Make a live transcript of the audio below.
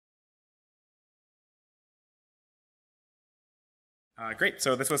Great.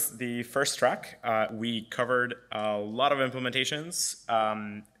 So this was the first track. We covered a lot of implementations.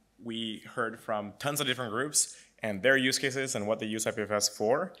 We heard from tons of different groups and their use cases and what they use IPFS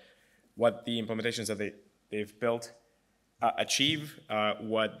for, what the implementations that they've built achieve,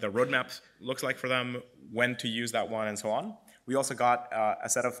 what the roadmap looks like for them, when to use that one, and so on. We also got a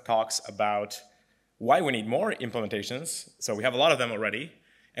set of talks about why we need more implementations. So we have a lot of them already,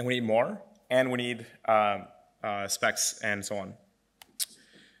 and we need more, and we need specs and so on.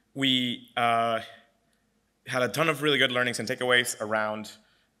 We had a ton of really good learnings and takeaways around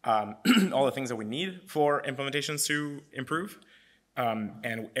all the things that we need for implementations to improve,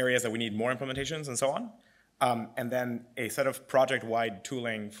 and areas that we need more implementations and so on. And then a set of project-wide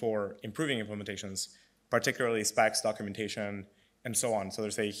tooling for improving implementations, particularly specs, documentation, and so on. So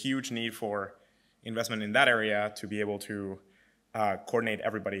there's a huge need for investment in that area to be able to coordinate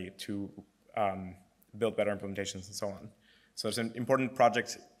everybody to build better implementations and so on. So there's an important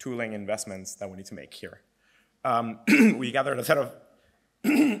project tooling investments that we need to make here. We gathered a set of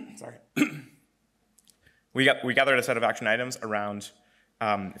sorry. we gathered a set of action items around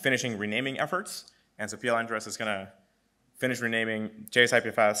finishing renaming efforts. And so PL Andres is going to finish renaming JS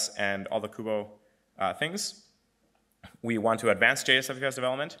IPFS and all the Kubo things. We want to advance JS IPFS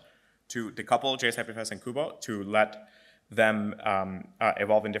development to decouple JS IPFS and Kubo to let them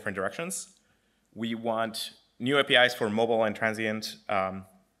evolve in different directions. We want new APIs for mobile and transient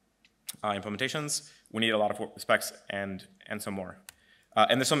implementations. We need a lot of specs and some more.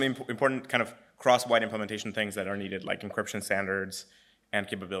 And there's some important kind of cross-wide implementation things that are needed, like encryption standards and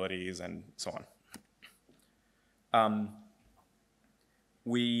capabilities and so on.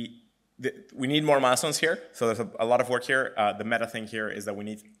 We need more milestones here. So there's a lot of work here. The meta thing here is that we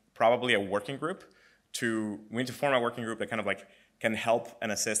need probably a working group we need to form a working group that kind of like can help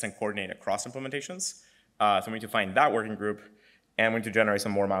and assist and coordinate across implementations. So we need to find that working group, and we need to generate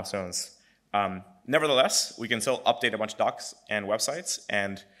some more milestones. Nevertheless, we can still update a bunch of docs and websites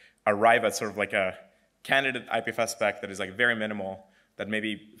and arrive at sort of like a candidate IPFS spec that is like very minimal, that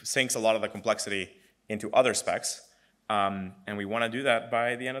maybe sinks a lot of the complexity into other specs. And we want to do that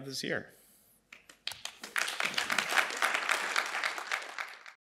by the end of this year.